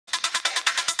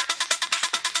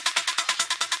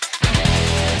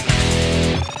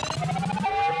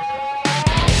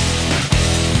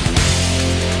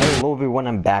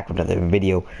everyone, I'm back with another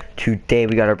video. Today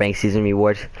we got our rank season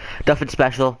rewards. Nothing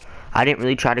special. I didn't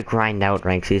really try to grind out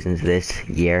rank seasons this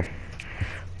year.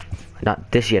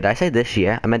 Not this year. Did I say this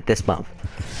year? I meant this month.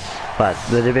 But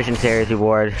the division series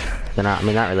reward, they're not,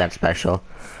 not really that special.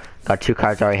 Got 2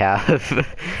 cards I already have.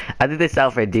 I think they sell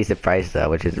for a decent price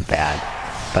though, which isn't bad.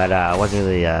 But it wasn't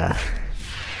really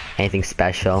anything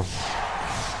special.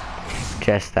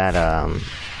 Just that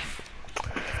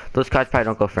those cards probably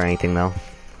don't go for anything though.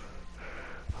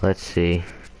 Let's see.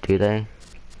 Do they?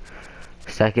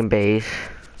 Second base.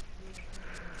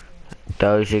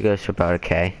 Doja goes for about a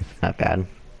K. Not bad.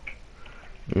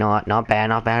 Not bad,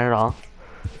 not bad at all.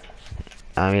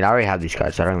 I mean, I already have these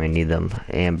cards, so I don't really need them.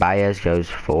 And Baez goes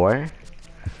for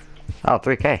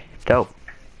 3K. Dope.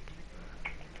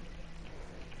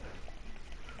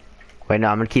 Wait, no,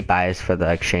 I'm gonna keep Baez for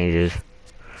the exchanges.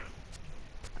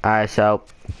 Alright, so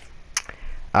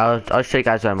I'll show you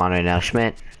guys what I'm on right now.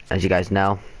 Schmidt, as you guys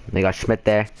know, they got Schmidt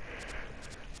there.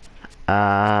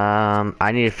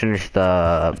 I need to finish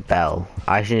the Bell.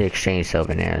 I actually need to exchange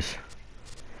Souvenirs.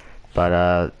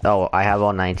 But oh, I have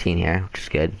all 19 here, which is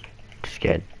good.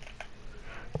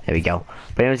 There we go.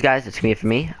 But anyways, guys, it's gonna be it for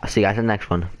me. I'll see you guys in the next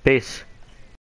one. Peace.